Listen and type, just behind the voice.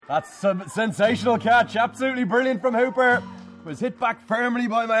That's a sensational catch, absolutely brilliant from Hooper. Was hit back firmly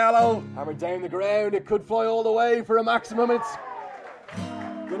by Mayalo. Hammered down the ground, it could fly all the way for a maximum. It's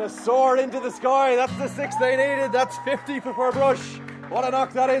gonna soar into the sky. That's the 6 they needed. That's 50 for Ferbrache. What a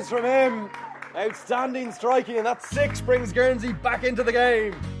knock that is from him. Outstanding striking, and that 6 brings Guernsey back into the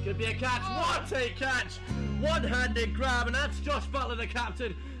game. Could be a catch. What a catch! One-handed grab, and that's Josh Butler, the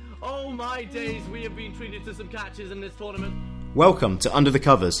captain. Oh my days, we have been treated to some catches in this tournament. Welcome to Under the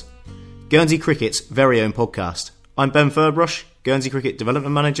Covers, Guernsey Cricket's very own podcast. I'm Ben Ferbrache, Guernsey Cricket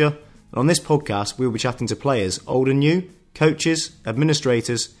Development Manager, and on this podcast we'll be chatting to players old and new, coaches,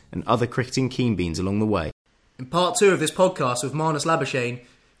 administrators and other cricketing keen beans along the way. In part 2 of this podcast with Marnus Labuschagne,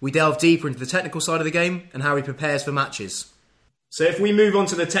 we delve deeper into the technical side of the game and how he prepares for matches. So if we move on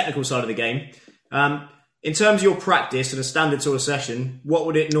to the technical side of the game, in terms of your practice at a standard sort of session, what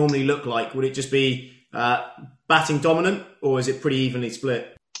would it normally look like? Would it just be batting dominant, or is it pretty evenly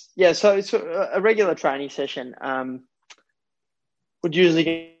split? Yeah, so it's a regular training session would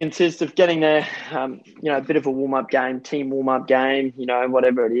usually consist of getting there, a bit of a warm-up game, team warm-up game,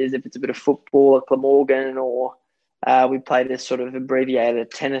 whatever it is. If it's a bit of football at Glamorgan, or we play this sort of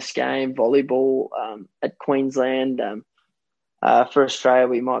abbreviated tennis game, volleyball at Queensland. For Australia,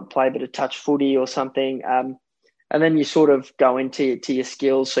 we might play a bit of touch footy or something. And then you sort of go into your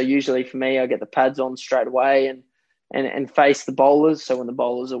skills. So usually for me, I get the pads on straight away and face the bowlers. So when the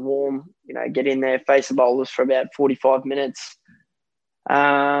bowlers are warm, get in there, face the bowlers for about 45 minutes.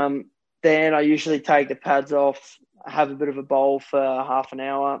 Then I usually take the pads off, have a bit of a bowl for half an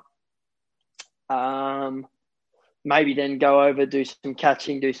hour. Maybe then go over, do some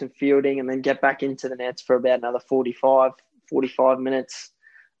catching, do some fielding, and then get back into the nets for about another 45 minutes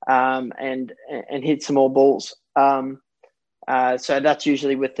and hit some more balls. So that's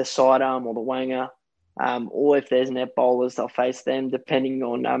usually with the sidearm or the wanger. Or if there's net bowlers, I'll face them depending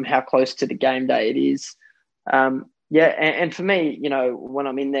on how close to the game day it is. And for me, when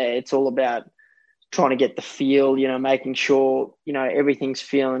I'm in there, it's all about trying to get the feel, making sure, everything's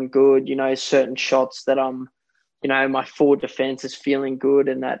feeling good, certain shots that my forward defence is feeling good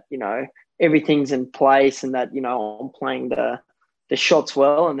and that, everything's in place and that, I'm playing the shots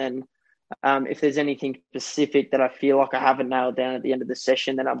well. And then if there's anything specific that I feel like I haven't nailed down at the end of the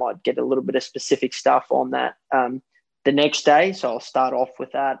session, then I might get a little bit of specific stuff on that the next day. So I'll start off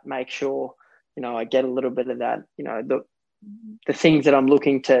with that, make sure, I get a little bit of that, the things that I'm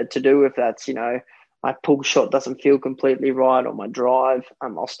looking to do. If that's, my pull shot doesn't feel completely right or my drive,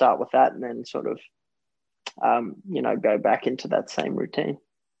 I'll start with that and then sort of, go back into that same routine.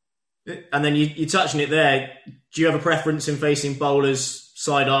 And then you touched on it there. Do you have a preference in facing bowlers,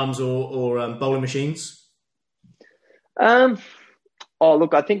 sidearms or bowling machines? Look,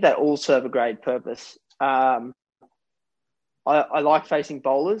 I think they all serve a great purpose. I like facing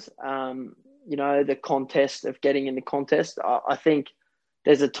bowlers. The contest of getting in the contest. I think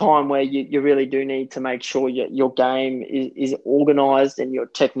there's a time where you really do need to make sure your game is organised and your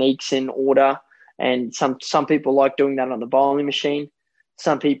technique's in order. And some people like doing that on the bowling machine.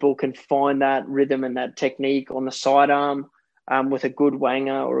 Some people can find that rhythm and that technique on the sidearm with a good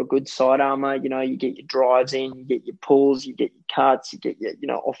wanger or a good sidearmer. You get your drives in, you get your pulls, you get your cuts, you get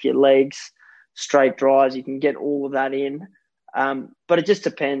your, off your legs, straight drives. You can get all of that in. But it just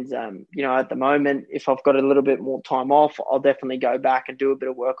depends. At the moment, if I've got a little bit more time off, I'll definitely go back and do a bit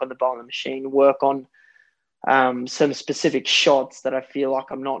of work on the bowling machine, work on some specific shots that I feel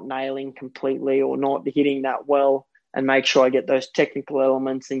like I'm not nailing completely or not hitting that well, and make sure I get those technical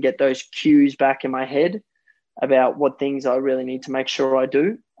elements and get those cues back in my head about what things I really need to make sure I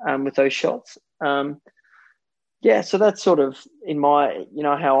do with those shots. So that's sort of in my,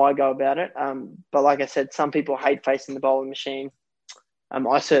 how I go about it. But like I said, some people hate facing the bowling machine.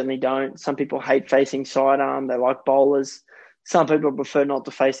 I certainly don't. Some people hate facing sidearm. They like bowlers. Some people prefer not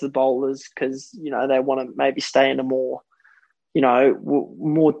to face the bowlers because, they want to maybe stay in a more,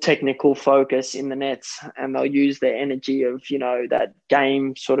 more technical focus in the nets, and they'll use their energy of, that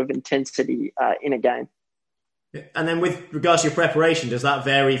game sort of intensity in a game. And then with regards to your preparation, does that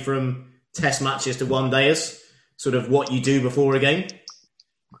vary from test matches to one-dayers? Sort of what you do before a game?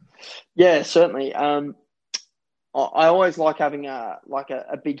 Yeah, certainly. I always like having a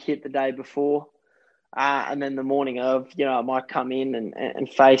big hit the day before, and then the morning of, I might come in and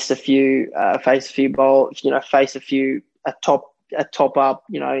face a few bowls, face a top up,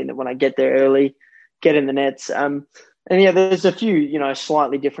 when I get there early, get in the nets. And there's a few,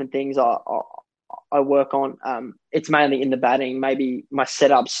 slightly different things I work on. It's mainly in the batting. Maybe my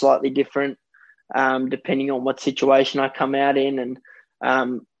setup's slightly different. Depending on what situation I come out in. And,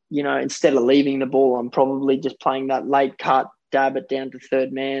 instead of leaving the ball, I'm probably just playing that late cut dab it down to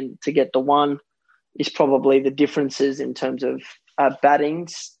third man to get the one is probably the differences in terms of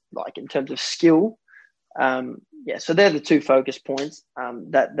battings, like in terms of skill. So they're the two focus points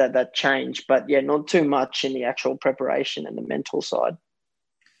that change, but not too much in the actual preparation and the mental side.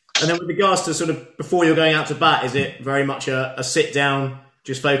 And then with regards to sort of before you're going out to bat, is it very much a sit down,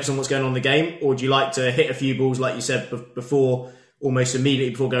 just focus on what's going on in the game, or do you like to hit a few balls like you said before, almost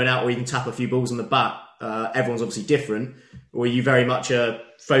immediately before going out, or even tap a few balls on the bat? Everyone's obviously different, or are you very much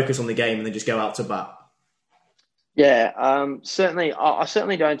focus on the game and then just go out to bat? Yeah, certainly. I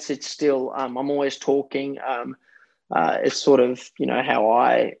certainly don't sit still. I'm always talking. It's sort of, how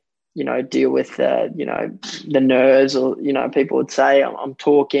I, deal with, the nerves, or, people would say I'm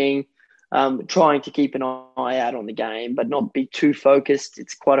talking, trying to keep an eye out on the game, but not be too focused.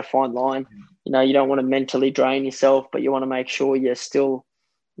 It's quite a fine line. You don't want to mentally drain yourself, but you want to make sure you're still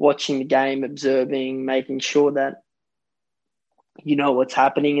watching the game, observing, making sure that you know what's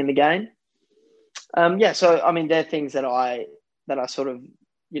happening in the game. So I mean, they're things that I sort of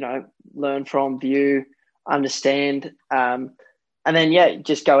learn from, view, understand, and then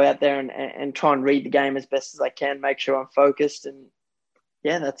just go out there and try and read the game as best as I can, make sure I'm focused, and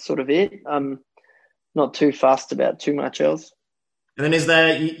that's sort of it. I'm not too fussed about too much else. And then is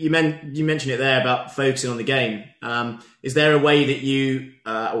there, you mentioned it there about focusing on the game. Is there a way that you,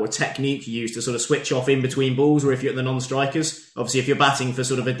 or a technique you use to sort of switch off in between balls, or if you're at the non-strikers? Obviously, if you're batting for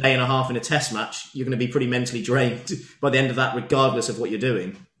sort of a day and a half in a test match, you're going to be pretty mentally drained by the end of that, regardless of what you're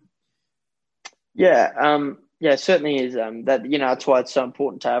doing. Certainly is. That's why it's so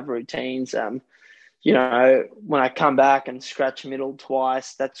important to have routines. When I come back and scratch middle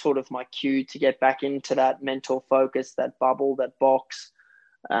twice, that's sort of my cue to get back into that mental focus, that bubble, that box.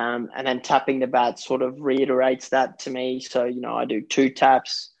 And then tapping the bat sort of reiterates that to me. So, I do 2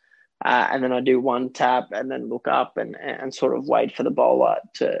 taps and then I do 1 tap and then look up and sort of wait for the bowler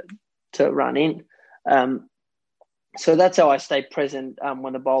to run in. So that's how I stay present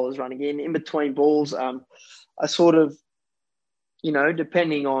when the bowler's running in. In between balls, I sort of,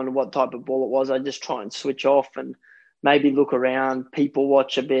 depending on what type of ball it was, I just try and switch off and maybe look around, people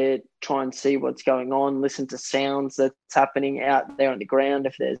watch a bit, try and see what's going on, listen to sounds that's happening out there on the ground.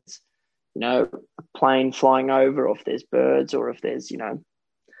 If there's, a plane flying over, or if there's birds, or if there's,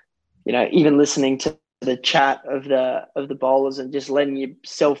 even listening to the chat of the bowlers and just letting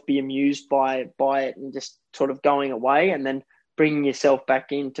yourself be amused by it and just sort of going away and then bringing yourself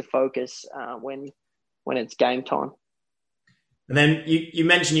back into focus when it's game time. And then you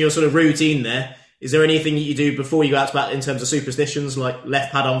mentioned your sort of routine there. Is there anything that you do before you go out to bat in terms of superstitions, like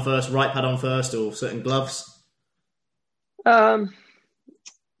left pad on first, right pad on first, or certain gloves? No,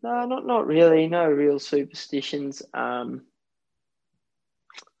 not really. No real superstitions.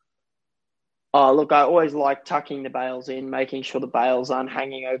 Look, I always like tucking the bails in, making sure the bails aren't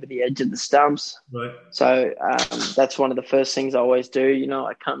hanging over the edge of the stumps. Right. So that's one of the first things I always do.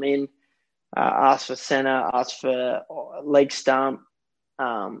 I come in, ask for centre, ask for leg stump,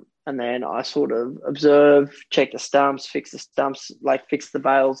 and then I sort of observe, check the stumps, fix the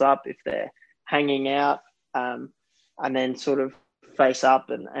bails up if they're hanging out, and then sort of face up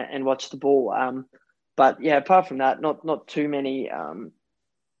and watch the ball. But apart from that, not too many,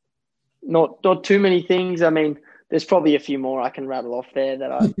 not too many things. I mean, there's probably a few more I can rattle off there that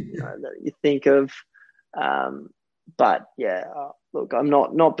that you think of. But look, I'm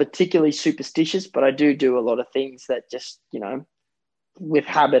not particularly superstitious, but I do a lot of things that just, with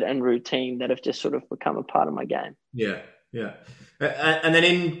habit and routine that have just sort of become a part of my game. Yeah. And then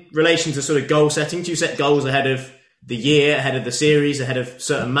in relation to sort of goal setting, do you set goals ahead of the year, ahead of the series, ahead of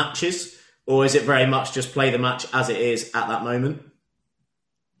certain matches? Or is it very much just play the match as it is at that moment?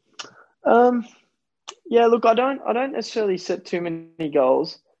 Look, I don't necessarily set too many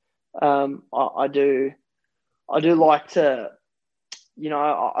goals. I do like to,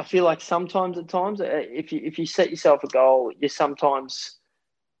 I feel like sometimes if you set yourself a goal, you sometimes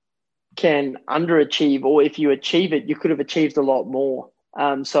can underachieve, or if you achieve it, you could have achieved a lot more.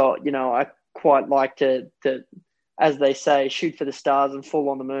 So I quite like to, as they say, shoot for the stars and fall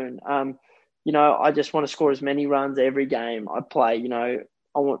on the moon. I just want to score as many runs every game I play.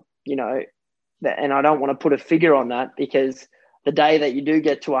 I want, and I don't want to put a figure on that, because the day that you do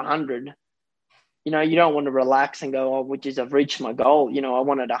get to 100, you don't want to relax and go, I've reached my goal. I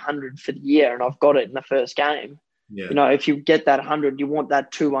wanted 100 for the year and I've got it in the first game. Yeah. If you get that 100, you want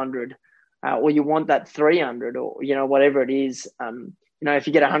that 200, or you want that 300, or, whatever it is. If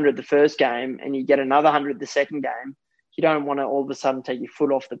you get 100 the first game and you get another 100 the second game, you don't want to all of a sudden take your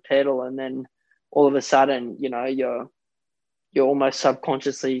foot off the pedal and then all of a sudden, you're almost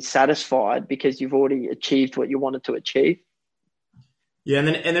subconsciously satisfied because you've already achieved what you wanted to achieve. Yeah, and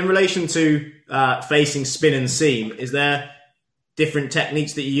then in relation to facing spin and seam, is there different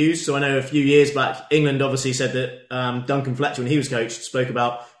techniques that you use? So I know a few years back, England obviously said that Duncan Fletcher, when he was coached, spoke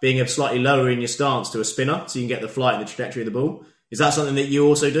about being able to slightly lower in your stance to a spinner so you can get the flight and the trajectory of the ball. Is that something that you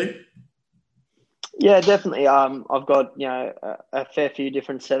also do? Yeah, definitely. I've got a fair few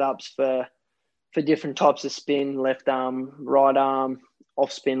different setups for different types of spin: left arm, right arm,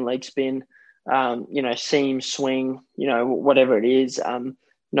 off spin, leg spin. Seam, swing. Whatever it is. I've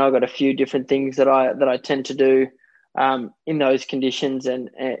got a few different things that I tend to do in those conditions and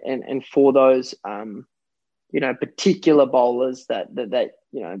for those particular bowlers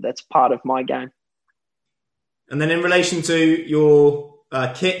that's part of my game. And then in relation to your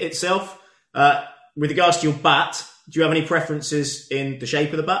kit itself, with regards to your bat, do you have any preferences in the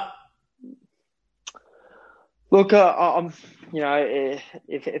shape of the bat? Look, I'm,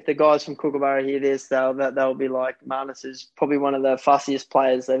 if the guys from Kookaburra hear this, they'll be like, Marnus is probably one of the fussiest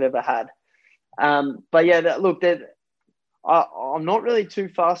players they've ever had. But yeah, I'm not really too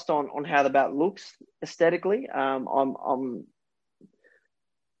fussed on how the bat looks aesthetically.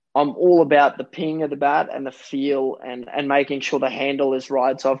 I'm all about the ping of the bat and the feel and making sure the handle is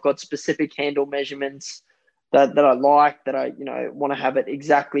right. So I've got specific handle measurements that I like, that I want to have it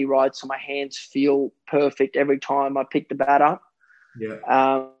exactly right so my hands feel perfect every time I pick the bat up.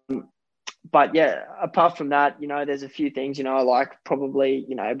 Yeah. But yeah, apart from that, there's a few things, I like probably,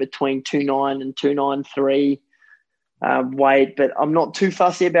 between 2.9 and 2.93 weight, but I'm not too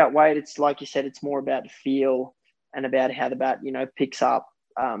fussy about weight. It's like you said, it's more about feel and about how the bat, picks up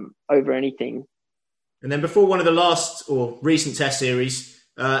over anything. And then before one of the last or recent test series,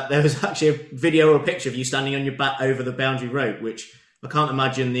 there was actually a video or a picture of you standing on your bat over the boundary rope, which I can't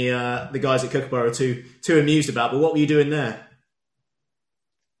imagine the guys at Kookaburra are too amused about. But what were you doing there?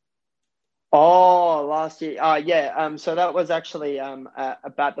 Oh, last year. Yeah. So that was actually a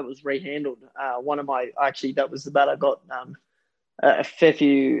bat that was rehandled. That was the bat I got a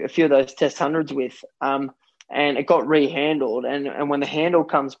few of those test hundreds with. And it got rehandled. And when the handle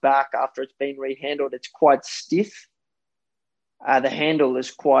comes back after it's been rehandled, it's quite stiff. The handle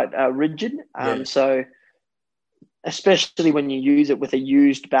is quite rigid. So especially when you use it with a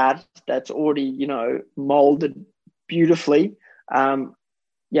used bat that's already, molded beautifully,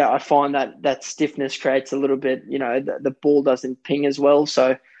 I find that stiffness creates a little bit, the ball doesn't ping as well.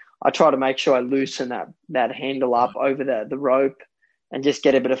 So I try to make sure I loosen that handle up over the rope and just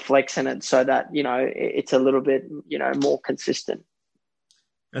get a bit of flex in it so that, it's a little bit, more consistent.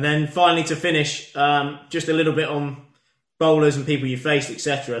 And then finally to finish, just a little bit on bowlers and people you faced,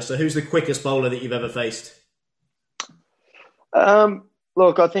 etc. So who's the quickest bowler that you've ever faced?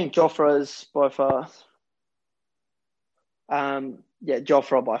 Look, I think Jofra's by far.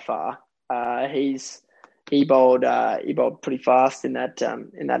 Jofra by far. He bowled pretty fast in that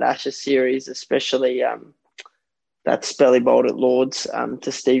Ashes series, especially that spell he bowled at Lords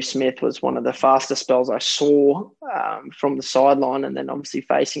to Steve Smith was one of the fastest spells I saw from the sideline, and then obviously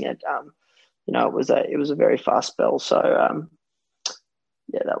facing it, it was a very fast spell. So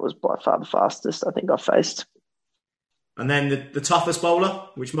that was by far the fastest I think I faced. And then the toughest bowler,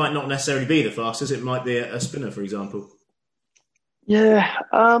 which might not necessarily be the fastest, it might be a spinner, for example. Yeah.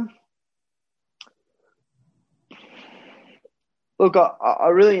 Look, I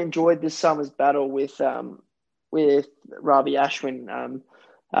really enjoyed this summer's battle with Ravi Ashwin.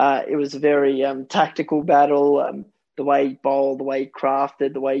 It was a very tactical battle. The way he bowled, the way he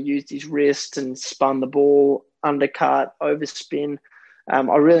crafted, the way he used his wrist and spun the ball, undercut, overspin.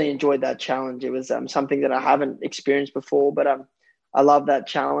 I really enjoyed that challenge. It was something that I haven't experienced before, but I love that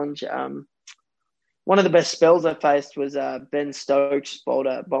challenge. One of the best spells I faced was Ben Stokes bowled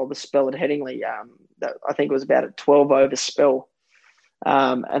a spell at Headingley. That I think it was about a 12-over spell.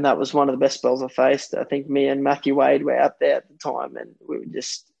 And that was one of the best spells I faced. I think me and Matthew Wade were out there at the time, and we were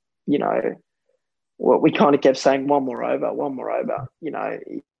just, we kind of kept saying one more over.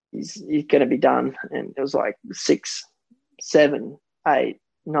 He's going to be done. And it was like 6, 7, 8,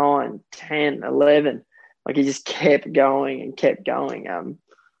 9, 10, 11. Like he just kept going and kept going.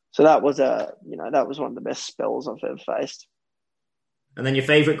 So that was one of the best spells I've ever faced. And then your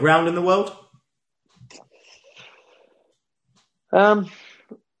favourite ground in the world?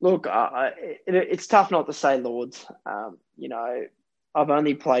 Look, it's tough not to say Lords. I've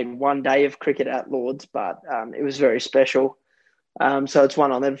only played one day of cricket at Lords, but it was very special. So it's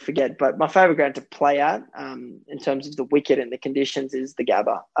one I'll never forget. But my favourite ground to play at, in terms of the wicket and the conditions, is the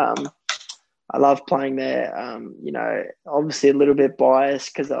Gabba. I love playing there. Obviously a little bit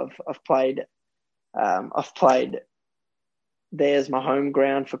biased because I've played there as my home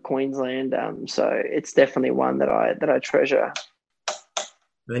ground for Queensland. So it's definitely one that I treasure.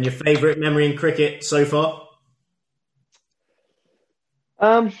 And then your favourite memory in cricket so far?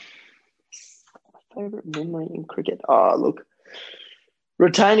 Favourite memory in cricket? Oh, look,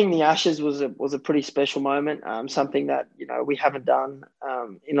 retaining the Ashes was a pretty special moment. Something that we haven't done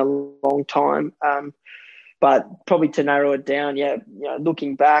in a long time. But probably to narrow it down,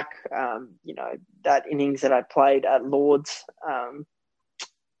 looking back, that innings that I played at Lords,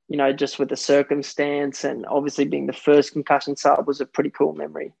 just with the circumstance and obviously being the first concussion sub was a pretty cool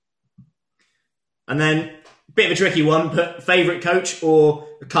memory. And then, a bit of a tricky one, but favourite coach or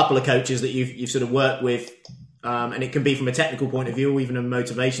a couple of coaches that you've sort of worked with, and it can be from a technical point of view or even a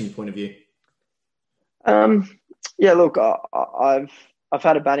motivation point of view. Look, I've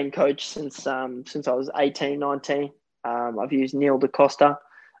had a batting coach since I was 18, 19. I've used Neil DaCosta.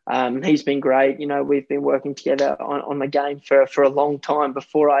 He's been great. We've been working together on the game for a long time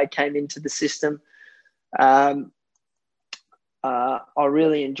before I came into the system. I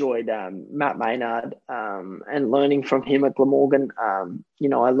really enjoyed Matt Maynard and learning from him at Glamorgan. I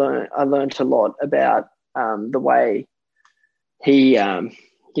learned a lot about the way he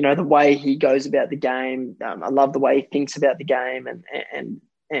the way he goes about the game. I love the way he thinks about the game, and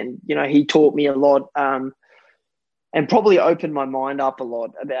he taught me a lot, and probably opened my mind up a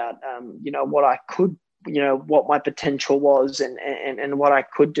lot about what I could, what my potential was, and what I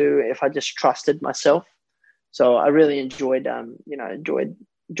could do if I just trusted myself. So I really enjoyed him. And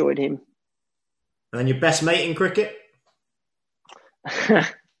then your best mate in cricket?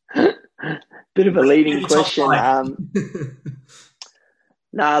 Bit of a leading question.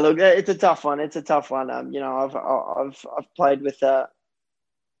 Nah, look, it's a tough one. I've played with a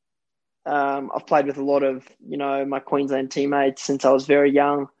lot of my Queensland teammates since I was very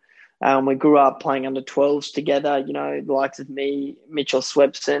young. We grew up playing under 12s together. The likes of me, Mitchell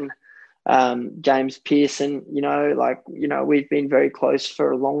Swepson, James Pearson. We've been very close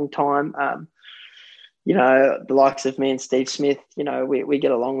for a long time. The likes of me and Steve Smith. We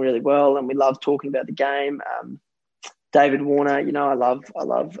get along really well, and we love talking about the game. David Warner, I love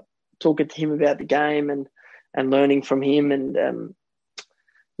talking to him about the game and learning from him, and and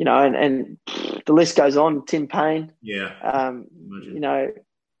the list goes on. Tim Payne,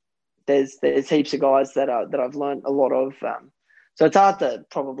 there's heaps of guys that I've learned a lot of. So it's hard to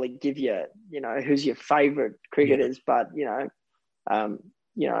probably give you who's your favourite cricketers, but I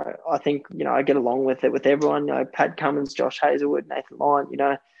think I get along with everyone. Pat Cummins, Josh Hazlewood, Nathan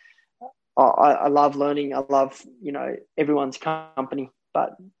Lyon. I love learning. I love, everyone's company,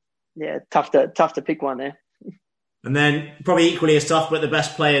 but tough to pick one there. And then probably equally as tough, but the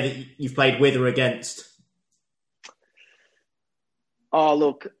best player that you've played with or against? Oh,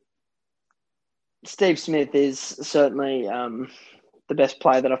 look, Steve Smith is certainly the best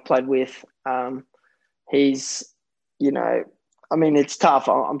player that I've played with. He's, it's tough.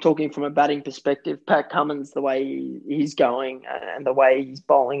 I'm talking from a batting perspective. Pat Cummins, the way he's going and the way he's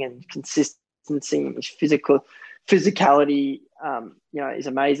bowling and consistency and physicality, is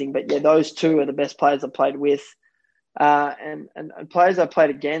amazing. But those two are the best players I've played with. And players I've played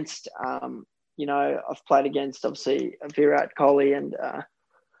against, I've played against obviously Virat Kohli and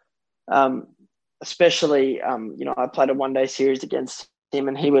especially, I played a one-day series against him,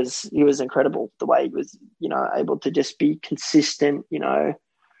 and he was incredible. The way he was, able to just be consistent,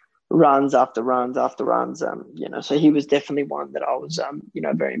 runs after runs after runs. So he was definitely one that I was,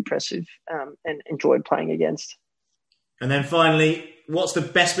 very impressive and enjoyed playing against. And then finally, what's the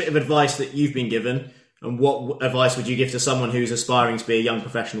best bit of advice that you've been given, and what advice would you give to someone who's aspiring to be a young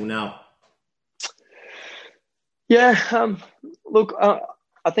professional now? Look,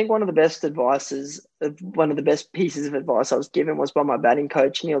 I think one of the best pieces of advice I was given was by my batting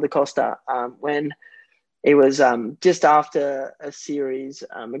coach, Neil DaCosta, when it was just after a series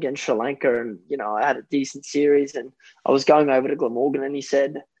against Sri Lanka, and, I had a decent series, and I was going over to Glamorgan, and he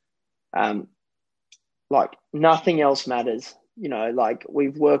said, nothing else matters.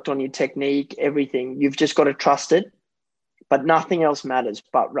 We've worked on your technique, everything. You've just got to trust it, but nothing else matters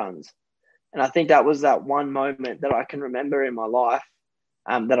but runs. And I think that was that one moment that I can remember in my life.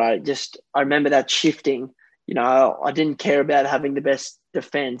 That I remember that shifting. I didn't care about having the best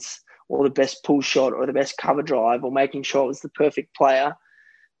defense or the best pull shot or the best cover drive or making sure I was the perfect player,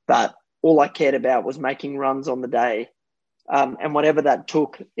 but all I cared about was making runs on the day. And whatever that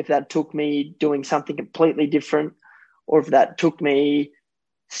took, if that took me doing something completely different, or if that took me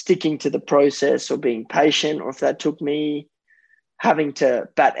sticking to the process or being patient, or if that took me having to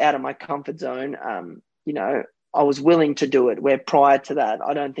bat out of my comfort zone, I was willing to do it, where prior to that,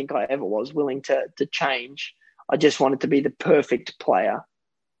 I don't think I ever was willing to change. I just wanted to be the perfect player.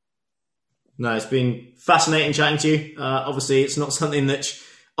 No, it's been fascinating chatting to you. Obviously, it's not something that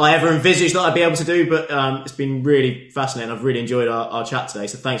I ever envisaged that I'd be able to do, but it's been really fascinating. I've really enjoyed our chat today,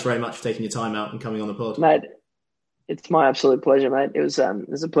 so thanks very much for taking your time out and coming on the pod. Mate, it's my absolute pleasure, mate. It was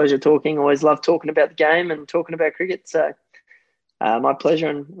a pleasure talking. Always love talking about the game and talking about cricket, so my pleasure,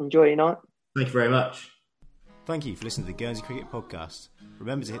 and enjoy your night. Thank you very much. Thank you for listening to the Guernsey Cricket Podcast.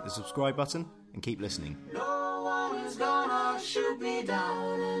 Remember to hit the subscribe button and keep listening. No one is gonna shoot me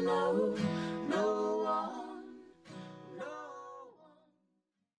down, and no